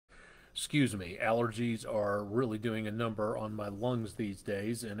Excuse me, allergies are really doing a number on my lungs these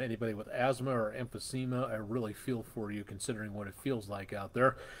days, and anybody with asthma or emphysema, I really feel for you considering what it feels like out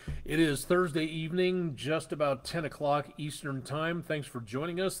there. It is Thursday evening, just about 10 o'clock Eastern Time. Thanks for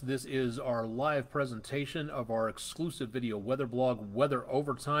joining us. This is our live presentation of our exclusive video weather blog, Weather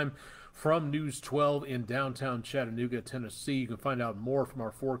Overtime, from News 12 in downtown Chattanooga, Tennessee. You can find out more from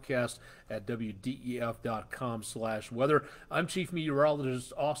our forecast at wdef.com/weather. I'm Chief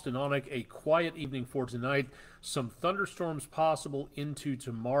Meteorologist Austen Onek. A quiet evening for tonight. Some thunderstorms possible into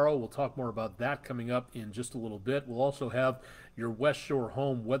tomorrow. We'll talk more about that coming up in just a little bit. We'll also have your West Shore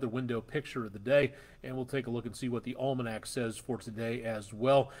home weather window picture of the day, and we'll take a look and see what the almanac says for today as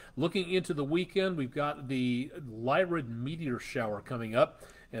well. Looking into the weekend, we've got the Lyrid meteor shower coming up,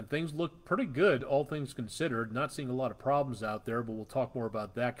 and things look pretty good, all things considered. Not seeing a lot of problems out there, but we'll talk more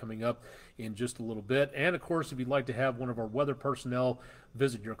about that coming up in just a little bit. And, of course, if you'd like to have one of our weather personnel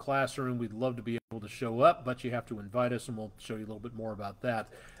visit your classroom, we'd love to be able to show up, but you have to invite us, and we'll show you a little bit more about that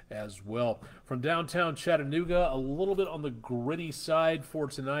as well. From downtown Chattanooga, a little bit on the gritty side for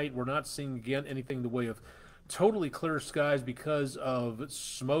tonight. We're not seeing, again, anything in the way of totally clear skies because of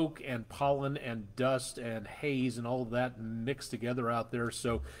smoke and pollen and dust and haze and all of that mixed together out there,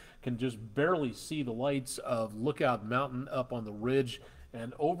 so can just barely see the lights of Lookout Mountain up on the ridge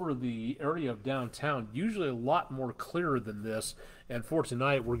and over the area of downtown. Usually a lot more clearer than this, and for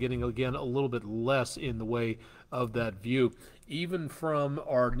tonight we're getting again a little bit less in the way of that view. Even from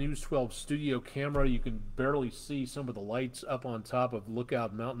our News 12 studio camera, you can barely see some of the lights up on top of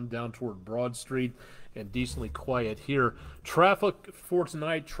Lookout Mountain down toward Broad Street, and decently quiet here. Traffic for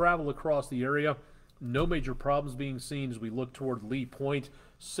tonight, travel across the area, no major problems being seen as we look toward Lee Point.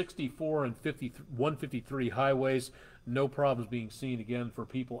 64 and 153 highways, no problems being seen again for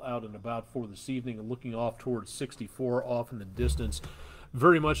people out and about for this evening, and looking off towards 64 off in the distance.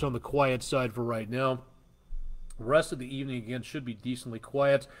 Very much on the quiet side for right now. Rest of the evening, again, should be decently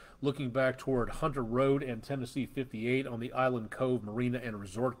quiet. Looking back toward Hunter Road and Tennessee 58 on the Island Cove Marina and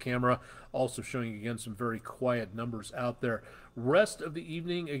Resort camera, also showing, again, some very quiet numbers out there. Rest of the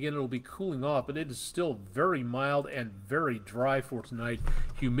evening, again, it'll be cooling off, but it is still very mild and very dry for tonight.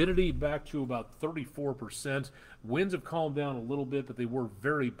 Humidity back to about 34%. Winds have calmed down a little bit, but they were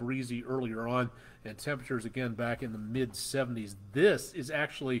very breezy earlier on, and temperatures, again, back in the mid-70s. This is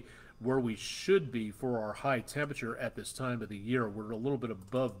actually where we should be for our high temperature at this time of the year. We're a little bit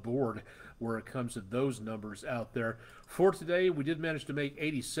above board where it comes to those numbers out there. For today, we did manage to make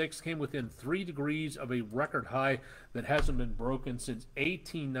 86, came within 3 degrees of a record high that hasn't been broken since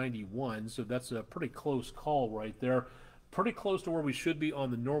 1891, so that's a pretty close call right there. Pretty close to where we should be on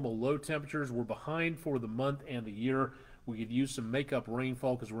the normal low temperatures. We're behind for the month and the year. We could use some makeup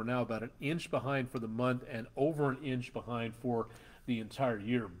rainfall because we're now about an inch behind for the month and over an inch behind for the entire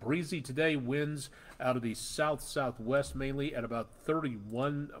year. Breezy today, winds out of the south-southwest mainly at about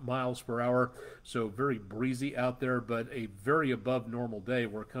 31 miles per hour, so very breezy out there, but a very above normal day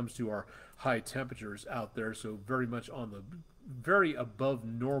where it comes to our high temperatures out there, so very much on the very above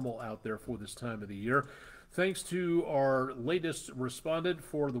normal out there for this time of the year. Thanks to our latest respondent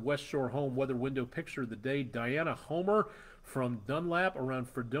for the West Shore home weather window picture of the day, Diana Homer from Dunlap around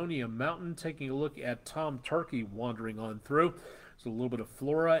Fredonia Mountain, taking a look at Tom Turkey wandering on through. So a little bit of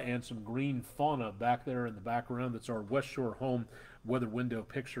flora and some green fauna back there in the background. That's our West Shore home weather window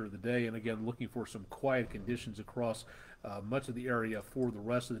picture of the day. And again, looking for some quiet conditions across much of the area for the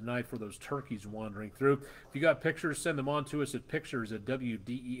rest of the night for those turkeys wandering through. If you got pictures, send them on to us at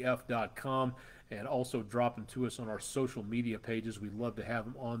pictures@wdef.com, and also drop them to us on our social media pages. We'd love to have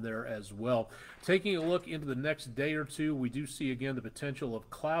them on there as well. Taking a look into the next day or two, we do see again the potential of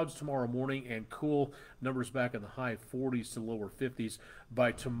clouds tomorrow morning and cool numbers back in the high 40s to lower 50s.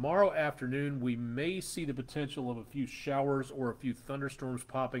 By tomorrow afternoon, we may see the potential of a few showers or a few thunderstorms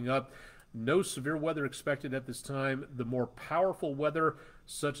popping up. No severe weather expected at this time. The more powerful weather,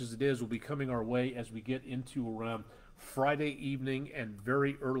 such as it is, will be coming our way as we get into around Friday evening and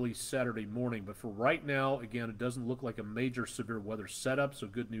very early Saturday morning. But for right now, again, it doesn't look like a major severe weather setup, so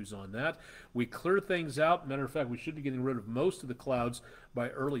good news on that. We clear things out. Matter of fact, we should be getting rid of most of the clouds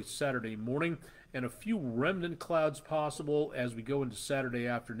by early Saturday morning, and a few remnant clouds possible as we go into Saturday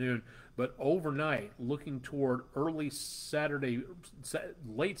afternoon. But overnight, looking toward late Saturday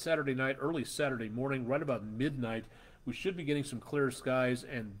night, early Saturday morning, right about midnight, we should be getting some clear skies,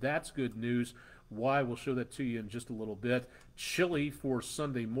 and that's good news. Why? We'll show that to you in just a little bit. Chilly for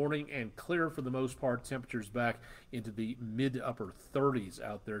Sunday morning and clear for the most part. Temperatures back into the mid to upper 30s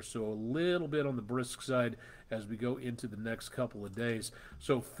out there. So a little bit on the brisk side as we go into the next couple of days.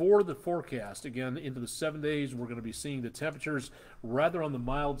 So for the forecast, again, into the 7 days, we're going to be seeing the temperatures rather on the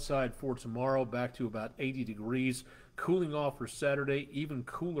mild side for tomorrow, back to about 80 degrees. Cooling off for Saturday, even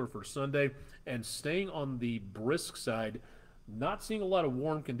cooler for Sunday, and staying on the brisk side. Not seeing a lot of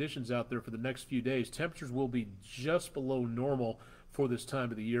warm conditions out there for the next few days. Temperatures will be just below normal for this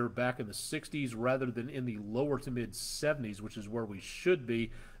time of the year, back in the 60s rather than in the lower to mid 70s, which is where we should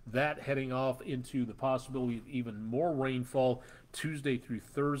be. That heading off into the possibility of even more rainfall Tuesday through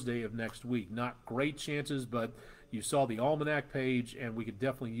Thursday of next week. Not great chances, but you saw the almanac page, and we could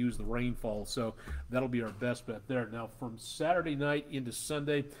definitely use the rainfall, so that'll be our best bet there. Now, from Saturday night into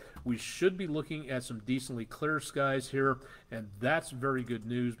Sunday, we should be looking at some decently clear skies here, and that's very good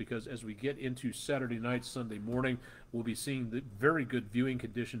news, because as we get into Saturday night, Sunday morning, we'll be seeing the very good viewing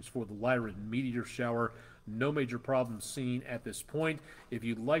conditions for the Lyran meteor shower. No major problems seen at this point. If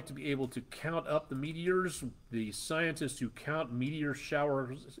you'd like to be able to count up the meteors, the scientists who count meteor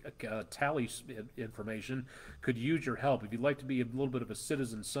showers tally information could use your help. If you'd like to be a little bit of a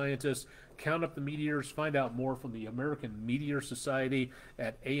citizen scientist, count up the meteors, find out more from the American Meteor Society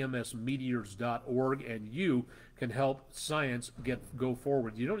at amsmeteors.org, and you can help science go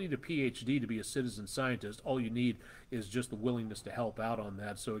forward. You don't need a PhD to be a citizen scientist. All you need is just the willingness to help out on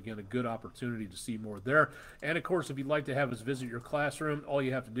that. So again, a good opportunity to see more there. And of course, if you'd like to have us visit your classroom, all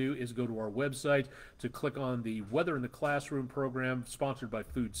you have to do is go to our website to click on the Weather in the Classroom program sponsored by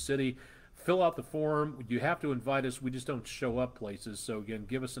Food City. Fill out the form. You have to invite us. We just don't show up places. So again,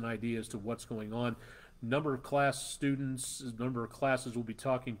 give us an idea as to what's going on. Number of class students, number of classes we'll be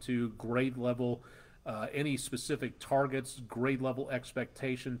talking to, grade level, any specific targets, grade level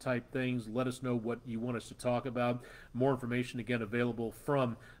expectation type things. Let us know what you want us to talk about. More information, again, available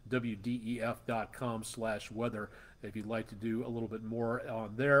from wdef.com/weather. If you'd like to do a little bit more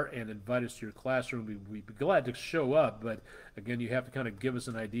on there and invite us to your classroom, we'd be glad to show up. But again, you have to kind of give us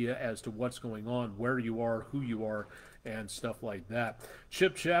an idea as to what's going on, where you are, who you are, and stuff like that.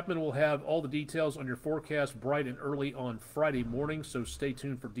 Chip Chapman will have all the details on your forecast bright and early on Friday morning, so stay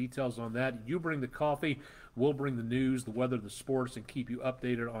tuned for details on that. You bring the coffee, we'll bring the news, the weather, the sports, and keep you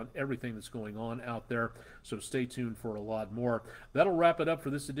updated on everything that's going on out there, so stay tuned for a lot more. That'll wrap it up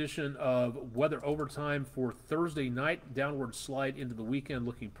for this edition of Weather Overtime for Thursday night. Downward slide into the weekend,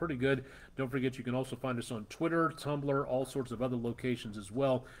 looking pretty good. Don't forget, you can also find us on Twitter, Tumblr, all sorts of other locations as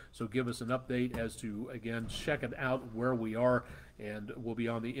well, so give us an update as to, again, check it out where we are, and we'll be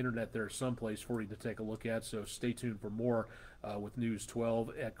on the internet there someplace for you to take a look at, so stay tuned for more with News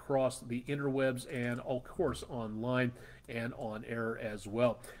 12 across the interwebs and, of course, online and on air as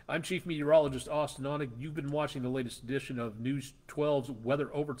well. I'm Chief Meteorologist Austen Onek. You've been watching the latest edition of News 12's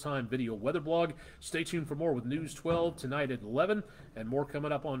Weather Overtime video weather blog. Stay tuned for more with News 12 tonight at 11, and more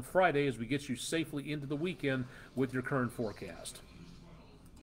coming up on Friday as we get you safely into the weekend with your current forecast.